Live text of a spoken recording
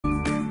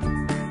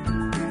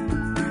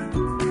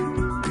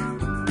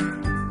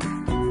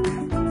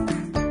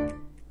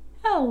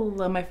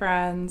Hello my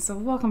friends,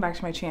 welcome back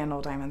to my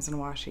channel, Diamonds and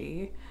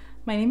Washi.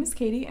 My name is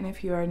Katie, and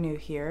if you are new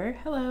here,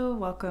 hello,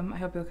 welcome. I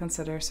hope you'll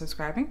consider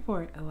subscribing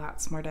for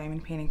lots more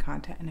diamond painting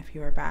content, and if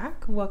you are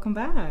back, welcome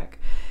back.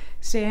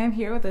 Today I'm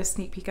here with a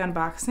sneak peek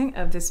unboxing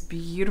of this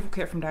beautiful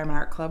kit from Diamond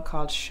Art Club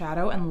called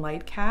Shadow and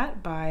Light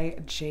Cat by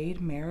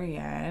Jade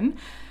Merien.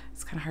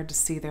 It's kind of hard to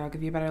see there. I'll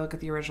give you a better look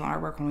at the original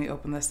artwork when we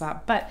open this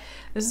up. But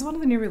this is one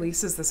of the new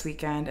releases this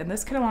weekend, and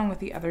this kit, along with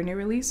the other new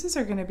releases,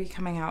 are going to be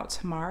coming out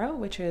tomorrow,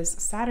 which is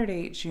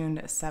Saturday,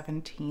 June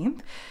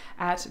 17th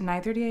at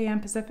 9:30 a.m.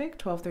 Pacific,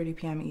 12:30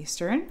 p.m.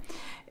 Eastern.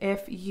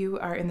 If you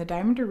are in the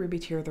Diamond or Ruby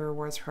tier of the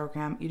rewards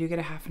program, you do get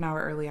a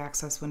half-an-hour early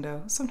access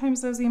window.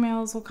 Sometimes those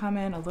emails will come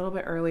in a little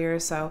bit earlier,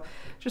 so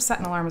just set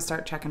an alarm and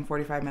start checking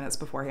 45 minutes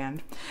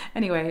beforehand.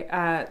 Anyway,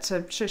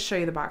 to just show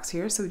you the box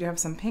here, so we do have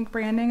some pink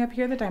branding up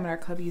here that Diamond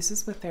Art Club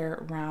uses with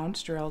their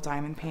round drill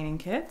diamond painting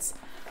kits.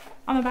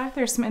 On the back,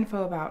 there's some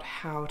info about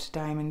how to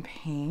diamond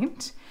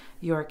paint,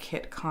 your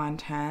kit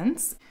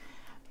contents,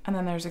 and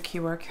then there's a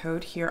QR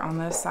code here on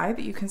the side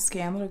that you can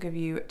scan that'll give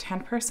you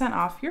 10%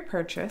 off your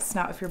purchase.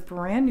 Now, if you're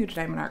brand new to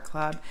Diamond Art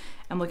Club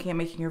and looking at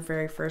making your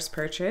very first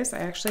purchase, I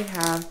actually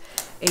have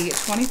a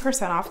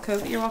 20% off code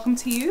that you're welcome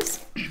to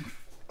use.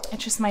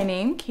 It's just my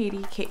name,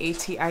 Katie,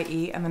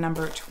 K-A-T-I-E, and the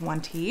number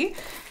 20.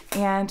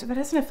 And that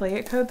is an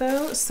affiliate code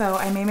though, so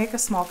I may make a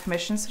small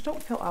commission, so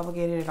don't feel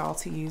obligated at all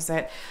to use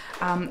it.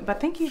 But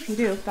thank you if you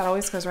do. That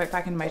always goes right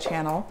back into my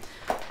channel.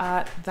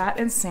 That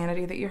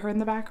insanity that you heard in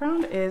the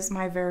background is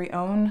my very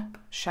own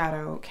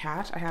shadow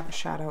cat. I have a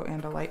shadow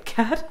and a light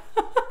cat.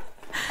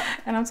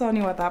 And I'm telling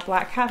you what, that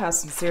black cat has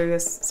some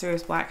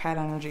serious black cat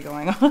energy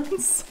going on.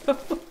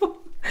 So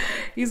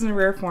he's in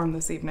rare form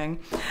this evening.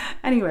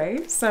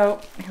 Anyway,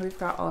 so here we've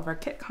got all of our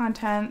kit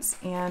contents,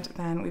 and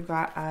then we've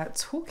got a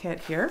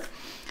toolkit here.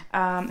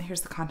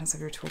 Here's the contents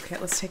of your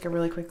toolkit. Let's take a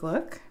really quick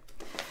look.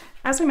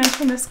 As we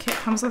mentioned, this kit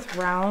comes with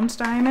round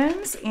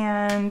diamonds,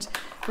 and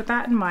with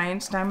that in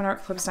mind, Diamond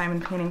Art Club's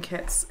diamond painting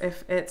kits,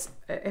 if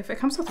it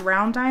comes with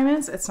round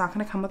diamonds, it's not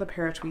going to come with a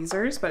pair of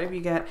tweezers, but if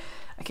you get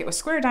a kit with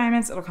square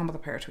diamonds, it'll come with a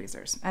pair of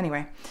tweezers.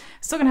 Anyway,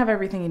 still gonna have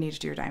everything you need to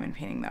do your diamond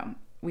painting though.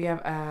 We have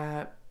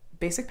a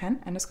basic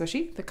pen and a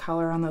squishy. The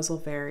color on those will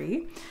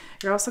vary.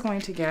 You're also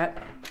going to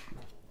get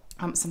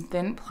some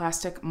thin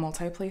plastic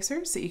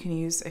multi-placers that you can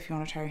use if you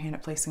want to try your hand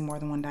at placing more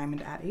than one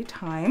diamond at a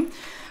time.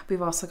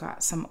 We've also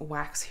got some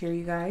wax here,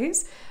 you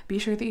guys. Be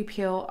sure that you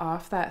peel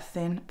off that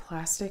thin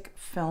plastic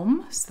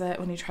film so that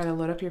when you try to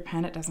load up your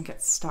pen, it doesn't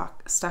get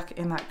stuck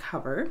in that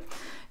cover.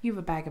 You have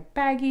a bag of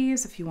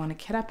baggies. If you want to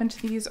kit up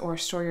into these or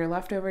store your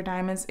leftover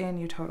diamonds in,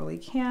 you totally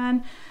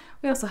can.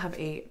 We also have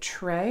a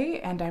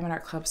tray, and Diamond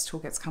Art Club's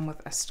toolkits come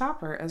with a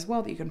stopper as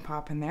well that you can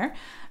pop in there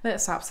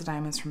that stops the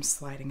diamonds from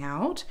sliding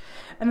out.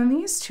 And then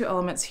these two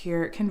elements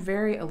here can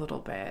vary a little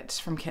bit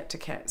from kit to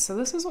kit. So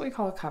this is what we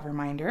call a cover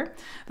minder.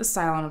 The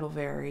style on it will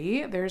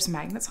vary. There's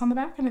magnets on the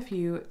back, and if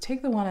you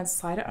take the one and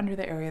slide it under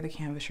the area of the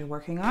canvas you're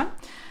working on,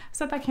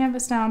 set that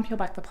canvas down, peel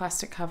back the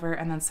plastic cover,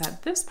 and then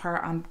set this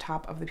part on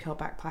top of the peeled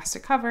back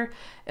plastic cover,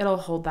 it'll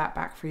hold that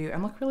back for you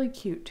and look really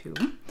cute too.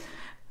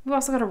 We've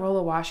also got a roll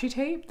of washi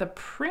tape. The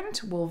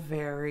print will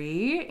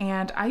vary,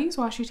 and I use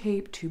washi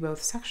tape to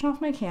both section off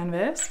my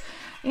canvas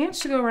and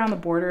to go around the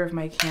border of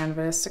my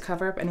canvas to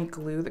cover up any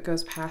glue that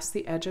goes past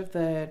the edge of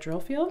the drill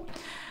field,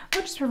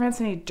 which just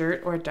prevents any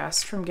dirt or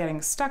dust from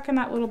getting stuck in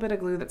that little bit of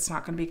glue that's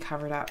not going to be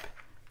covered up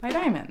by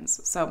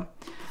diamonds. So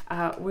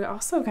we're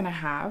also going to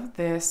have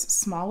this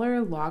smaller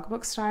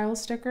logbook style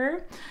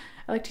sticker.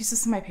 I like to use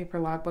this in my paper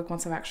logbook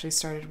once I've actually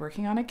started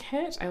working on a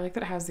kit. I like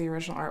that it has the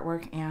original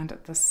artwork and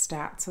the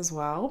stats as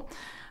well.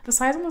 The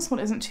size on this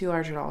one isn't too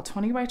large at all,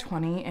 20 by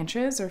 20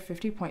 inches or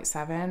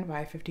 50.7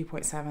 by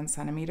 50.7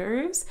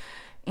 centimeters.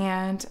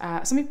 And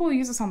some people will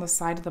use this on the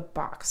side of the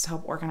box to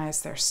help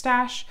organize their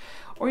stash,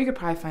 or you could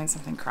probably find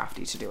something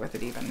crafty to do with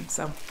it even.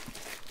 So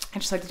I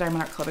just like the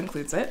Diamond Art Club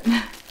includes it.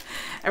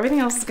 Everything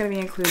else is going to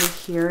be included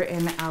here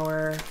in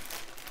our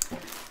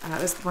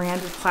this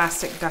branded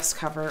plastic dust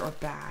cover or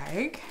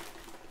bag.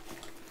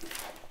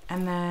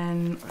 And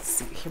then, let's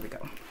see, here we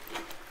go.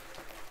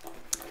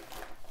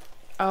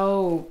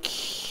 Oh,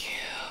 cute.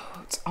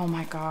 Oh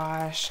my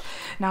gosh.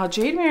 Now,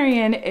 Jade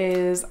Merien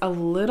is a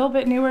little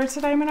bit newer to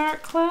Diamond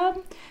Art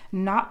Club.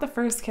 Not the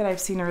first kit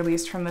I've seen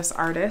released from this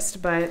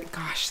artist, but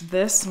gosh,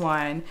 this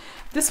one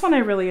I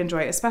really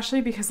enjoy, especially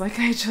because like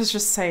I was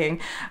just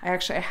saying, I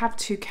have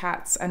two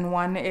cats, and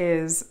one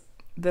is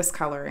this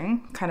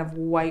coloring, kind of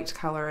white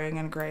coloring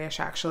and grayish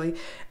actually, and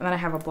then I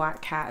have a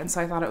black cat, and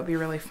so I thought it would be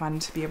really fun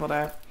to be able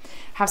to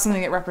have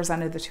something that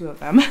represented the two of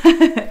them.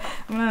 I'm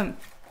gonna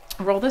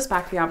roll this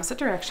back the opposite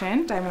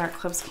direction. Diamond Art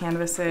Club's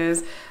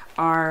canvases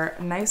are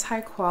nice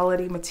high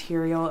quality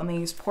material, and they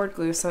use poured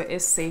glue, so it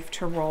is safe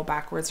to roll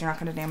backwards. You're not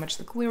going to damage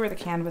the glue or the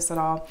canvas at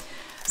all.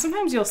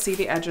 Sometimes you'll see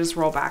the edges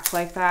roll back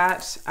like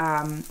that.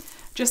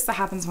 Just that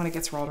happens when it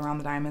gets rolled around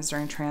the diamonds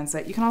during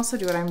transit. You can also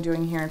do what I'm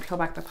doing here and peel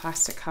back the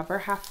plastic cover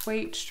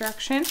halfway each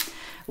direction,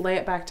 lay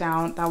it back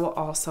down. That will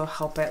also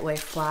help it lay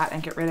flat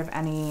and get rid of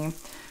any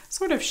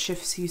sort of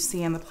shifts you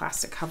see in the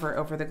plastic cover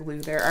over the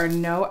glue. There are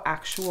no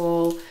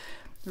actual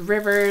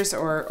rivers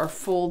or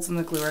folds in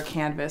the glue or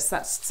canvas.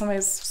 That's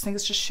sometimes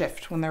things just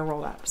shift when they're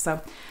rolled up.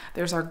 So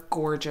there's our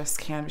gorgeous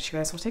canvas, you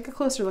guys. We'll take a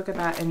closer look at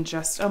that in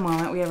just a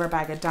moment. We have our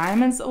bag of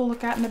diamonds that we'll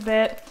look at in a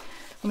bit.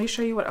 Let me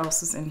show you what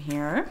else is in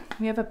here.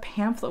 We have a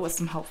pamphlet with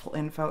some helpful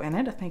info in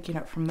it, a thank you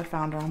note from the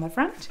founder on the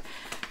front.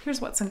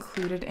 Here's what's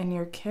included in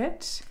your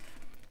kit.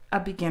 A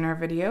beginner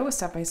video with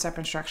step-by-step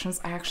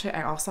instructions.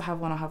 I also have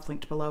one I'll have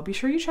linked below. Be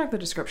sure you check the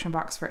description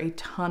box for a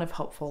ton of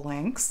helpful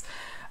links.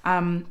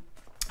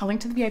 A link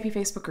to the VIP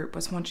Facebook group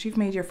was once you've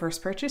made your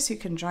first purchase, you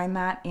can join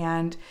that,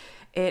 and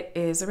it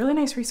is a really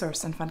nice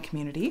resource and fun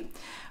community.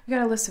 We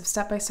got a list of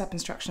step-by-step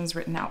instructions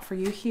written out for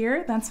you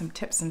here, then some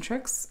tips and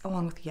tricks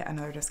along with yet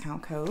another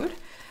discount code,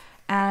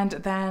 and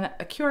then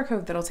a QR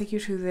code that'll take you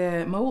to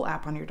the mobile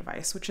app on your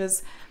device, which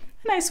is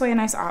a nice way, a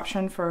nice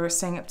option for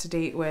staying up to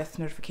date with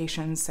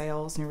notifications,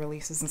 sales, new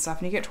releases and stuff,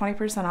 and you get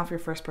 20% off your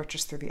first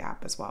purchase through the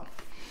app as well.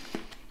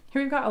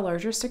 Here we've got a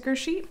larger sticker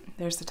sheet.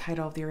 There's the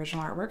title of the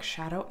original artwork,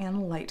 Shadow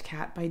and Light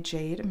Cat by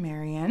Jade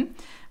Merien.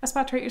 A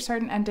spot to write your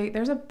start and end date.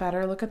 There's a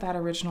better look at that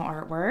original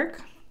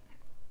artwork.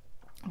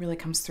 Really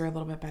comes through a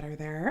little bit better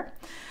there.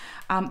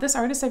 This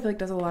artist, I feel like,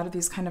 does a lot of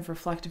these kind of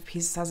reflective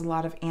pieces, has a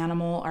lot of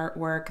animal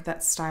artwork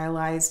that's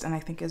stylized and I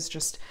think is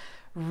just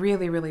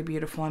really, really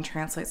beautiful and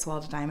translates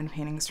well to diamond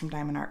paintings from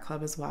Diamond Art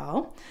Club as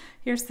well.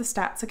 Here's the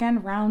stats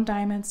again, round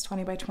diamonds,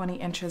 20 by 20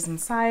 inches in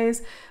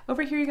size.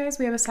 Over here, you guys,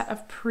 we have a set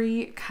of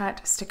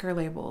pre-cut sticker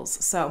labels.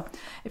 So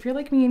if you're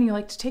like me and you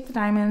like to take the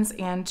diamonds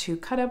and to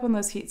cut up on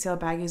those heat seal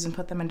baggies and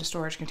put them into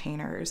storage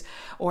containers,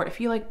 or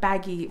if you like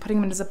putting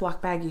them into Ziploc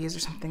baggies or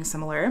something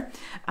similar,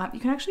 you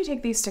can actually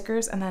take these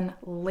stickers and then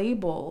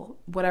label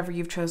whatever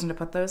you've chosen to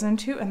put those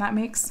into, and that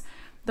makes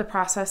the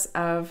process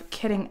of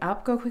kitting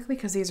up go quickly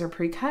because these are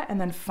pre-cut, and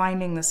then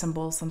finding the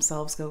symbols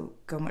themselves go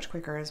much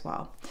quicker as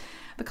well.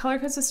 The color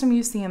code system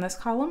you see in this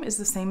column is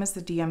the same as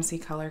the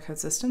DMC color code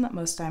system that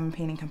most diamond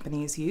painting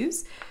companies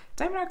use.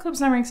 Diamond Art Club's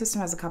numbering system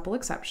has a couple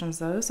exceptions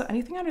though, so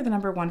anything under the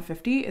number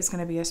 150 is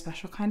going to be a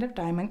special kind of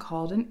diamond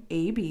called an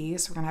AB,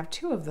 so we're going to have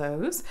 2 of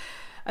those.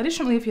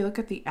 Additionally, if you look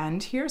at the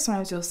end here,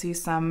 sometimes you'll see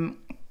some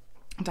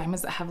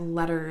diamonds that have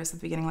letters at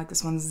the beginning, like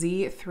this one,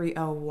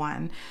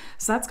 Z301.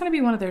 So that's going to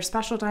be one of their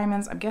special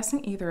diamonds. I'm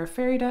guessing either a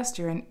fairy dust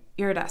or an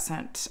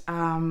iridescent,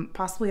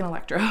 possibly an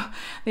electro.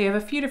 They have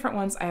a few different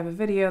ones. I have a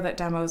video that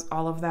demos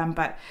all of them,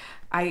 but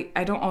I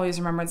don't always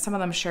remember, and some of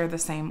them share the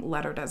same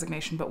letter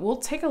designation. But we'll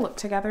take a look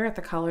together at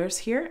the colors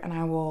here, and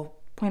I will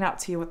point out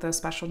to you what those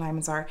special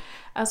diamonds are,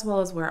 as well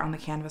as where on the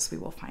canvas we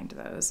will find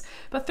those.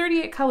 But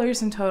 38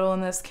 colors in total in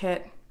this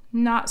kit.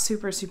 Not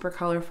super, super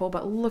colorful,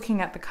 but looking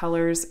at the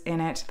colors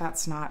in it,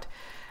 that's not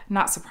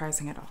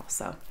surprising at all.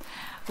 So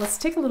let's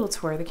take a little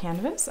tour of the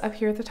canvas. Up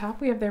here at the top,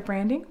 we have their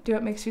branding, Do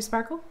What Makes You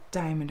Sparkle,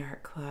 Diamond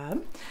Art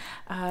Club.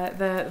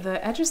 The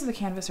edges of the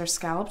canvas are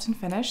scalloped and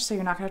finished, so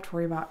you're not gonna have to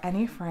worry about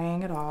any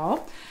fraying at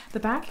all. The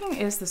backing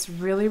is this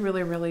really,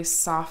 really, really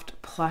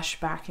soft plush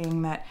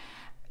backing that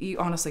you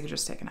honestly could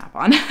just take a nap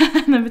on.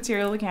 The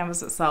material of the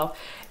canvas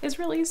itself is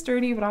really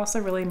sturdy, but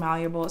also really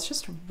malleable. It's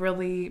just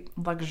really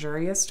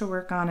luxurious to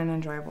work on and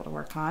enjoyable to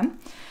work on.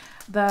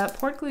 The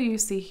poured glue you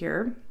see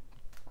here,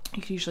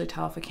 you can usually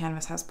tell if a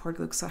canvas has poured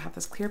glue because it'll have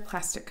this clear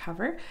plastic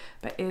cover,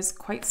 but is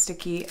quite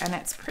sticky and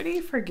it's pretty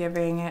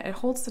forgiving. It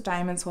holds the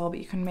diamonds well, but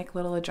you can make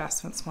little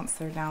adjustments once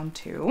they're down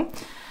too.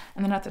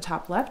 And then at the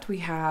top left, we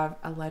have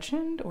a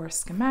legend or a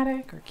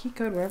schematic or key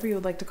code, whatever you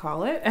would like to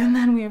call it. And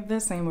then we have the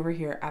same over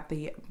here at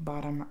the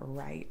bottom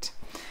right.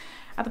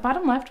 At the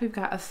bottom left, we've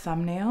got a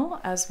thumbnail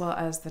as well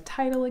as the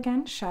title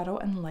again, Shadow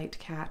and Light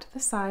Cat, the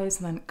size,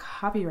 and then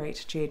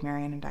copyright Jade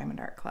Merien and Diamond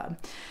Art Club.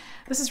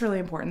 This is really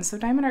important. So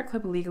Diamond Art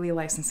Club legally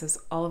licenses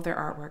all of their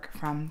artwork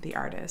from the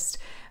artist.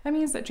 That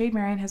means that Jade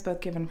Merien has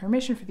both given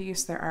permission for the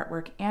use of their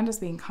artwork and is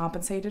being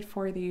compensated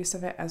for the use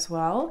of it as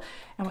well.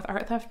 And with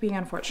art theft being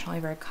unfortunately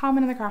very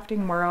common in the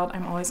crafting world,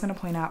 I'm always going to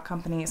point out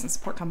companies and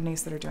support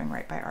companies that are doing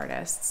right by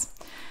artists.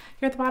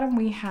 Here at the bottom,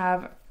 we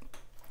have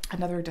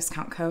another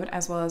discount code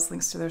as well as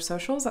links to their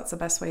socials. That's the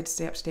best way to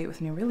stay up to date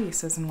with new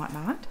releases and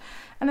whatnot.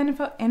 And then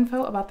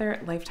info about their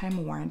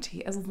lifetime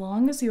warranty. As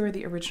long as you are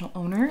the original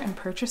owner and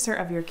purchaser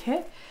of your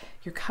kit,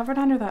 you're covered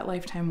under that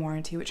lifetime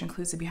warranty, which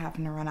includes if you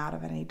happen to run out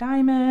of any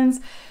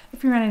diamonds,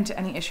 if you run into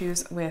any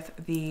issues with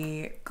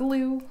the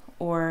glue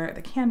or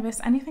the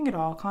canvas, anything at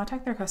all,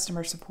 contact their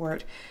customer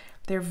support.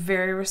 They're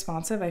very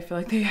responsive. I feel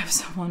like they have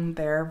someone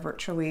there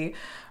virtually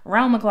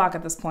around the clock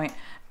at this point,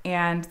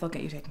 and they'll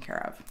get you taken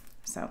care of.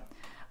 So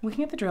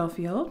looking at the drill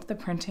field, the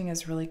printing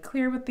is really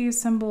clear with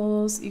these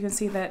symbols. You can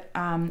see that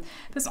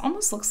this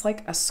almost looks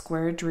like a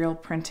square drill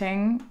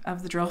printing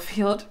of the drill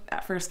field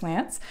at first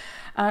glance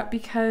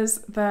because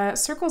the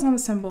circles on the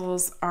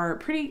symbols are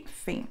pretty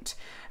faint.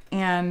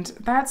 And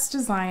that's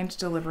designed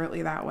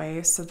deliberately that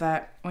way so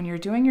that when you're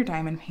doing your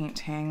diamond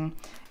painting,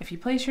 if you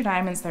place your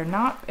diamonds,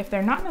 if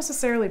they're not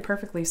necessarily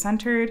perfectly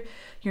centered,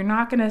 you're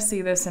not going to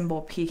see the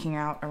symbol peeking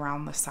out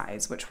around the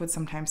sides, which would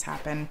sometimes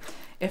happen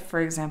if, for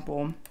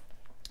example,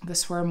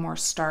 this were a more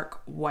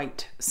stark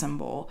white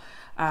symbol,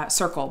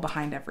 circle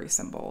behind every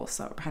symbol,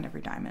 so behind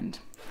every diamond.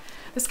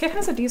 This kit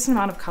has a decent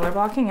amount of color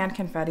blocking and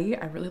confetti.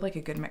 I really like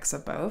a good mix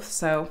of both.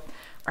 So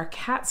our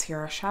cats here,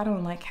 our shadow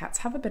and light cats,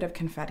 have a bit of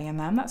confetti in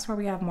them. That's where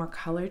we have more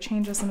color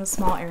changes in the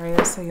small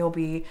areas. So you'll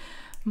be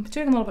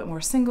doing a little bit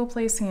more single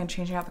placing and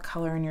changing out the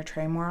color in your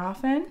tray more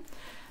often.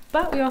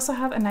 But we also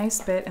have a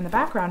nice bit in the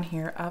background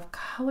here of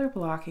color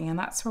blocking, and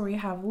that's where we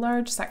have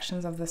large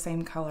sections of the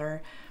same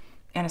color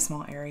in a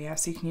small area.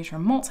 So you can use your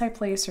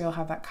multi-place, or you'll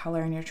have that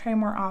color in your tray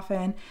more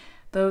often.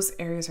 Those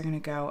areas are going to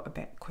go a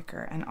bit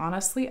quicker. And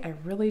honestly, I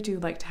really do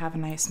like to have a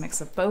nice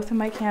mix of both in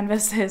my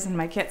canvases and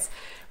my kits,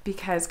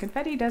 because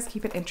confetti does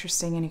keep it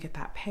interesting and you get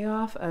that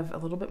payoff of a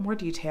little bit more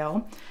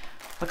detail,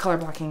 but color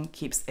blocking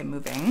keeps it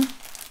moving.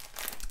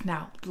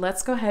 Now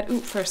let's go ahead,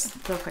 first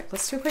real quick,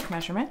 let's do a quick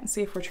measurement and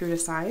see if we're true to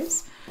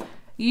size.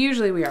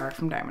 Usually we are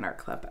from Diamond Art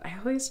Club, but I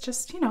always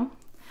just,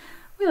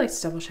 we like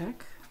to double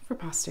check for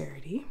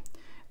posterity.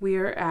 We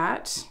are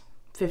at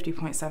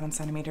 50.7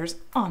 centimeters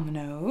on the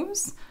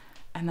nose,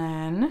 and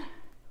then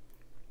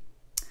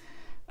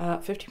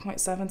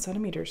 50.7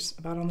 centimeters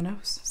about on the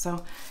nose.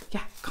 So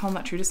yeah, calling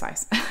that true to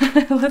size.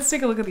 Let's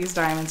take a look at these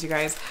diamonds, you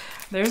guys.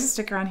 There's a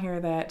sticker on here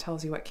that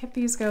tells you what kit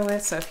these go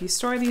with. So if you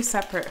store these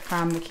separate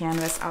from the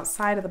canvas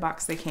outside of the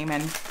box they came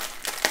in,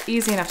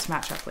 easy enough to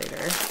match up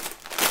later.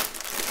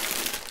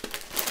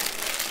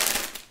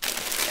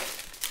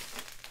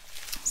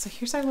 So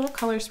here's our little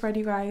color spread,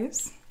 you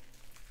guys.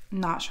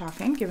 Not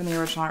shocking given the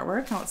original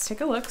artwork. Now let's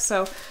take a look.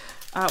 So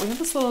we have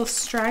this little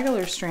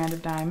straggler strand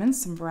of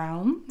diamonds, some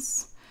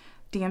browns.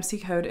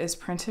 DMC code is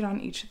printed on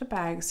each of the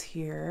bags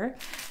here.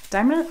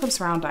 Diamond Art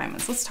Club's round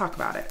diamonds. Let's talk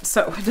about it.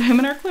 So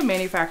Diamond Art Club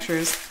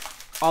manufactures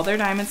all their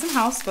diamonds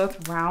in-house,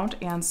 both round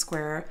and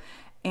square.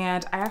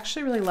 And I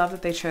actually really love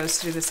that they chose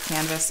to do this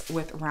canvas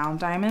with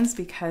round diamonds,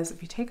 because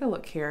if you take a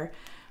look here,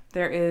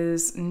 there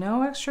is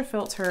no extra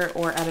filter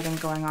or editing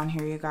going on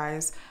here, you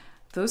guys.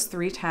 Those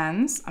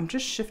 310s, I'm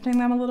just shifting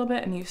them a little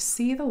bit and you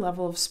see the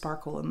level of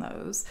sparkle in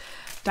those.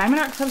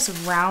 Diamond Art Club's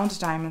round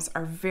diamonds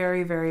are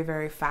very, very,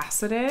 very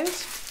faceted.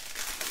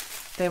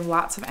 They have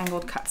lots of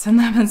angled cuts in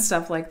them and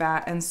stuff like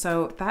that. And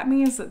so that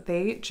means that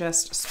they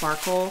just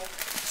sparkle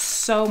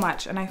so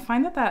much. And I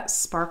find that that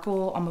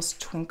sparkle,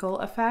 almost twinkle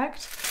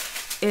effect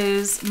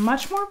is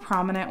much more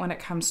prominent when it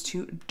comes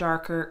to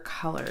darker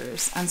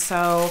colors. And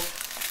so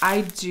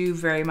I do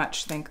very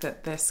much think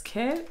that this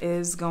kit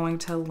is going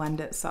to lend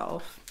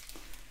itself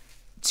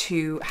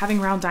to having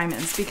round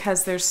diamonds,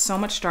 because there's so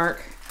much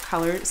dark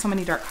color, so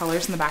many dark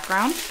colors in the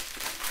background,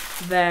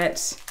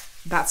 that's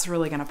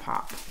really gonna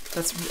pop.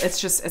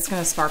 It's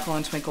gonna sparkle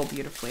and twinkle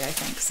beautifully, I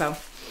think. So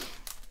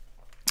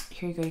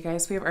here you go, you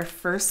guys. We have our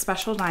first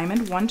special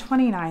diamond,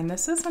 129.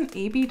 This is an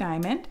AB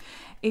diamond.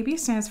 AB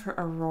stands for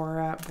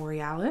Aurora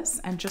Borealis,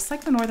 and just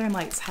like the Northern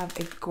Lights have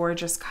a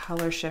gorgeous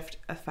color shift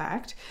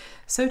effect,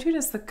 so too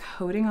does the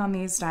coating on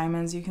these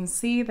diamonds. You can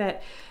see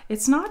that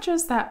it's not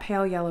just that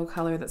pale yellow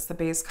color that's the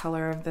base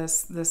color of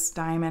this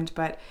diamond,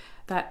 but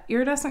that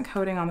iridescent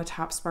coating on the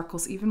top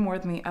sparkles even more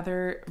than the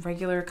other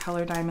regular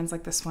color diamonds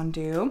like this one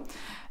do.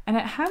 And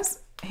it has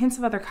hints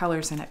of other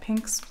colors in it,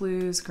 pinks,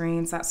 blues,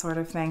 greens, that sort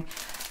of thing.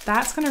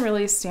 That's gonna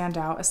really stand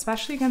out,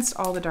 especially against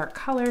all the dark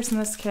colors in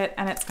this kit,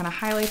 and it's gonna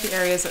highlight the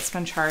areas that's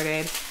been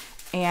charted,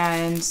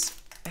 and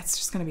it's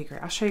just gonna be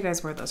great. I'll show you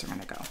guys where those are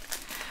gonna go.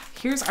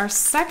 Here's our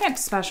second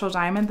special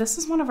diamond. This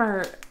is one of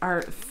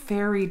our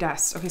fairy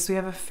dust. Okay, so we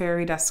have a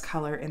fairy dust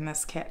color in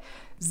this kit,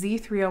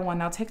 Z301.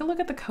 Now take a look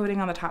at the coating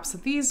on the tops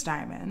of these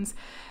diamonds.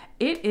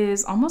 It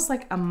is almost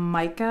like a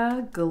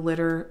mica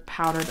glitter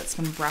powder that's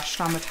been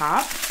brushed on the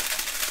top.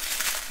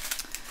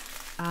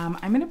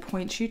 I'm going to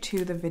point you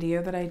to the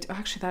video that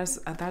actually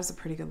that is a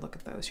pretty good look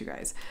at those, you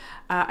guys.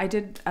 I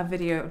did a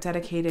video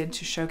dedicated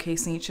to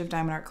showcasing each of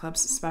Diamond Art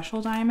Club's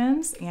special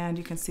diamonds, and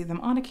you can see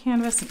them on a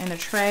canvas and in a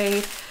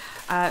tray.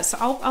 So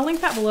I'll link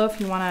that below if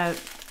you want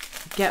to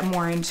get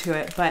more into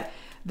it, but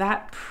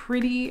that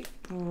pretty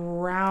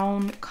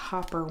brown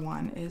copper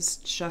one is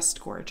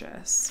just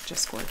gorgeous,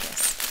 just gorgeous.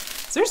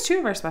 So there's two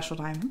of our special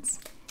diamonds.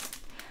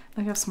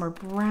 Then we have some more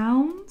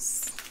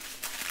browns.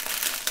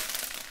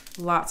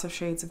 Lots of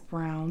shades of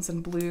browns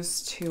and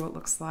blues too, it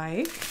looks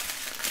like.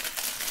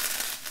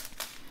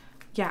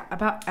 Yeah,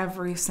 about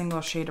every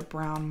single shade of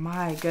brown.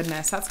 My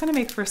goodness, that's gonna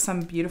make for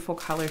some beautiful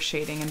color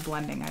shading and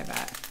blending, I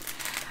bet.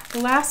 The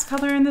last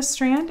color in this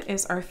strand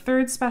is our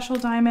third special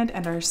diamond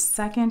and our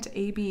second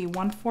AB,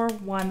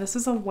 141. This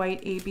is a white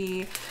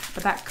AB,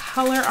 but that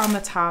color on the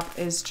top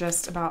is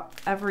just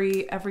about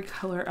every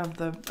color of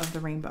the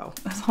rainbow.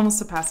 It's almost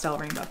a pastel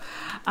rainbow.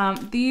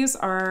 These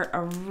are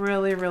a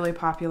really, really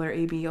popular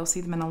AB. You'll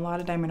see them in a lot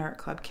of Diamond Art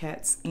Club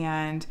kits,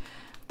 and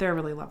they're a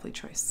really lovely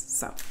choice.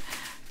 So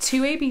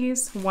 2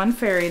 ABs, 1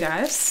 fairy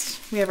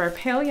dust. We have our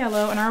pale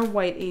yellow and our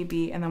white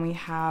AB, and then we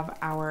have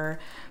our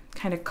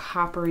kind of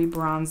coppery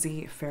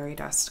bronzy fairy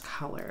dust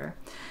color.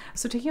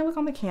 So taking a look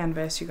on the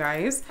canvas, you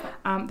guys,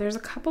 there's a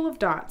couple of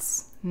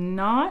dots.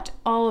 Not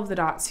all of the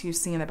dots you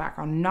see in the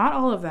background, not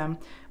all of them,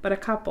 but a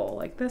couple,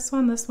 like this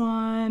one, this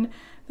one,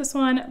 this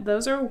one.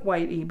 Those are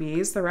white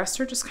ABs. The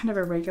rest are just kind of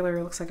a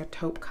regular, looks like a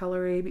taupe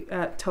color AB,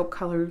 taupe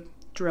color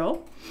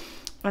drill.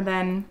 And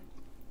then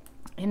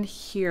in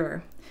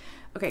here.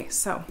 Okay,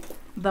 so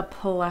the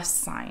plus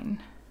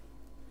sign.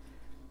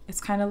 It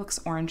kind of looks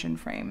orange in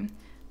frame.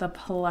 The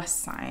plus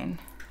sign.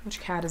 Which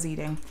cat is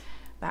eating?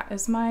 That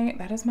is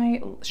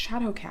my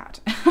shadow cat.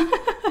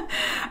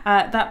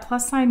 That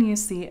plus sign you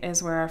see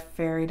is where our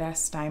fairy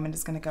dust diamond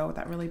is going to go with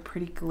that really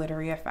pretty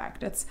glittery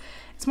effect. It's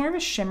more of a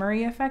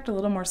shimmery effect, a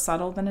little more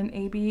subtle than an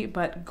AB,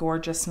 but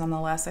gorgeous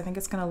nonetheless. I think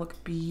it's going to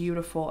look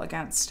beautiful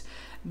against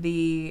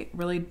the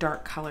really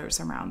dark colors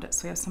around it.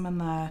 So we have some in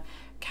the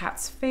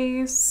cat's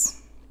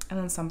face and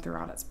then some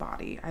throughout its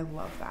body. I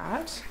love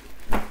that.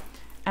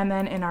 And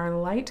then in our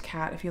light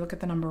cat, if you look at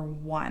the number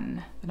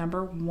 1, the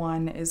number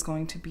 1 is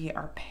going to be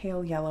our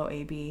pale yellow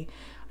AB.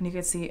 And you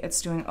can see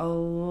it's doing a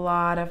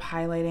lot of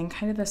highlighting,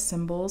 kind of the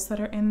symbols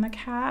that are in the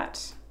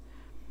cat.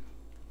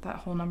 That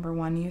whole number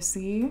 1 you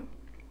see.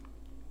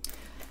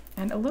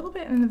 And a little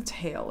bit in the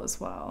tail as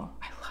well.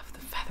 I love the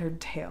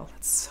feathered tail.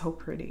 That's so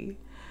pretty.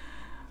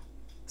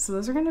 So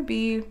those are going to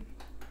be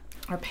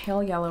our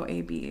pale yellow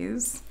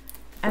ABs.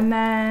 And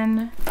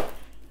then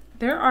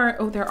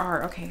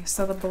okay,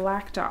 so the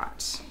black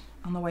dot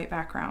on the white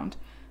background.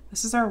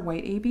 This is our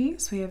white AB,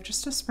 so we have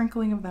just a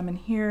sprinkling of them in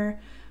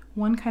here.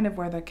 One kind of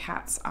where the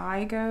cat's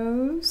eye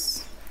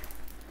goes.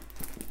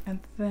 And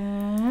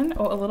then,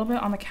 a little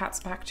bit on the cat's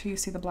back too. You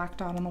see the black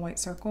dot on the white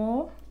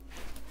circle.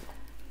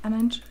 And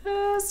then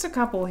just a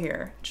couple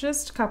here,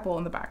 just a couple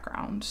in the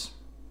background.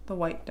 The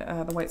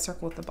white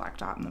circle with the black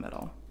dot in the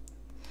middle.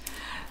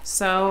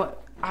 So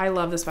I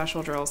love the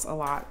special drills a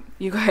lot.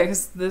 You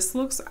guys, this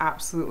looks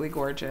absolutely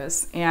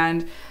gorgeous.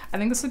 And I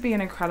think this would be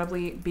an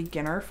incredibly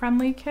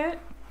beginner-friendly kit.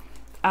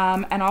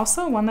 And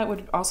also one that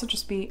would also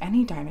just be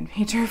any diamond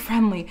painter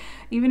friendly.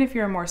 Even if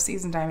you're a more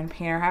seasoned diamond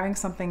painter, having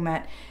something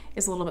that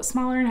is a little bit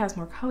smaller and has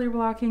more color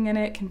blocking in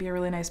it can be a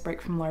really nice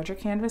break from larger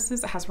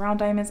canvases. It has round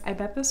diamonds. I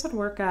bet this would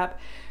work up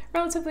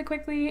relatively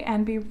quickly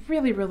and be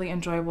really, really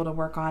enjoyable to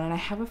work on. And I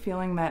have a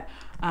feeling that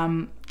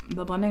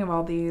the blending of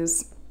all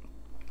these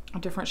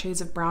different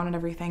shades of brown and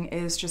everything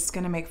is just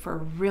going to make for a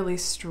really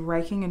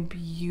striking and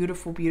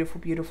beautiful,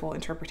 beautiful, beautiful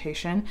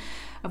interpretation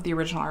of the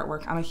original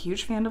artwork. I'm a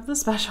huge fan of the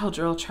special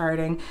drill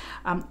charting.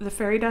 The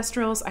fairy dust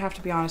drills, I have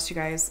to be honest, you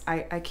guys,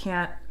 I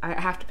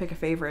have to pick a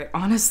favorite.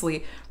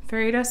 Honestly,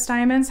 fairy dust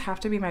diamonds have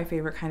to be my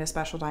favorite kind of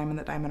special diamond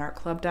that Diamond Art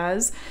Club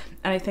does.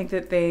 And I think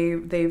that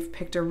they've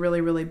picked a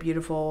really, really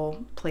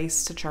beautiful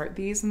place to chart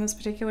these in this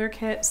particular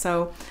kit.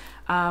 So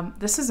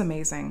this is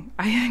amazing.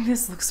 I think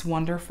this looks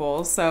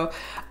wonderful. So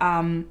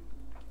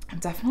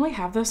definitely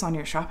have this on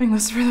your shopping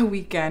list for the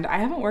weekend. I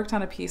haven't worked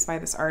on a piece by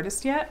this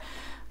artist yet.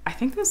 I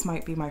think this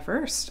might be my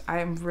first.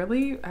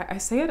 I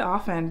say it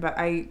often, but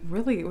it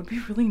would be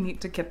really neat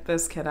to get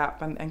this kit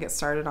up and get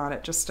started on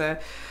it, just to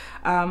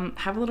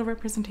have a little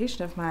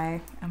representation of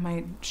my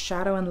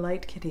shadow and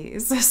light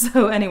kitties.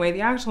 So anyway,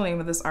 the actual name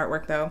of this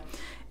artwork though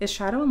is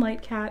Shadow and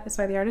Light Cat. It's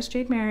by the artist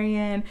Jade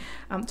Merien,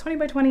 20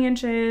 by 20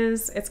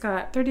 inches. It's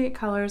got 38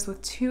 colors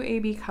with 2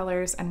 AB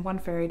colors and 1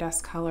 fairy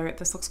dust color.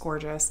 This looks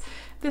gorgeous.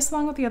 This,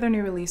 along with the other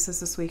new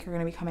releases this week, are going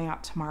to be coming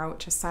out tomorrow,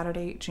 which is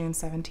Saturday, June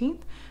 17th.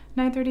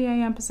 9:30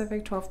 a.m.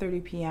 Pacific,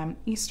 12:30 p.m.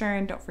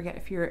 Eastern. Don't forget,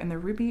 if you're in the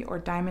Ruby or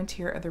Diamond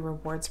tier of the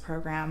rewards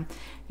program,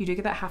 you do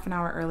get that half an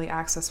hour early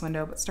access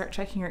window, but start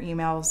checking your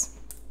emails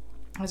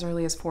as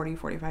early as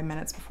 45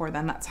 minutes before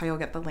then. That's how you'll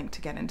get the link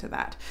to get into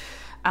that.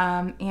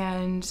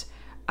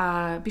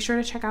 Be sure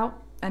to check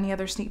out any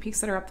other sneak peeks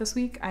that are up this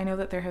week. I know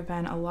that there have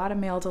been a lot of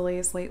mail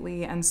delays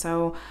lately, and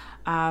so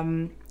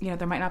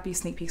there might not be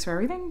sneak peeks for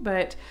everything,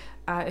 but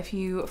if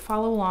you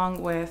follow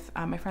along with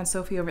my friend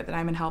Sophie over at the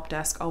Diamond Help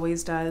Desk,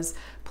 always does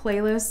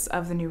playlists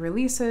of the new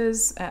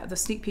releases, the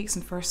sneak peeks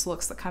and first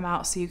looks that come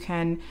out, so you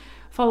can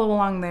follow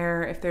along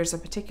there if there's a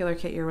particular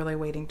kit you're really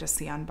waiting to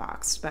see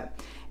unboxed. But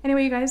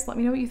anyway, you guys, let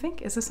me know what you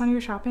think. Is this on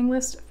your shopping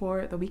list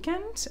for the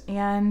weekend?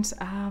 And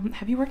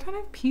have you worked on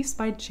a piece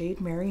by Jade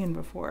Merien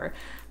before?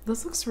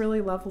 This looks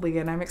really lovely,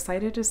 and I'm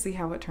excited to see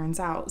how it turns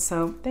out.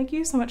 So thank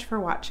you so much for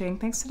watching.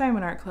 Thanks to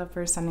Diamond Art Club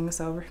for sending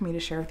this over for me to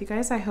share with you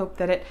guys. I hope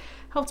that it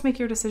helped make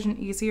your decision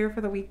easier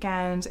for the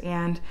weekend,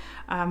 and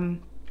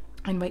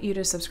I invite you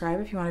to subscribe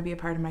if you want to be a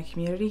part of my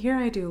community here.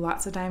 I do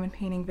lots of diamond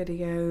painting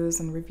videos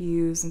and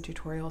reviews and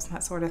tutorials and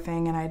that sort of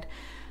thing, and I'd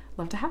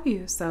love to have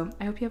you. So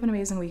I hope you have an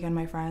amazing weekend,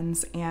 my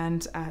friends,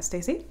 and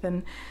stay safe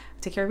and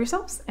take care of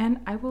yourselves, and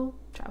I will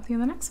chat with you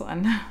in the next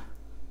one.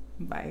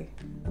 Bye.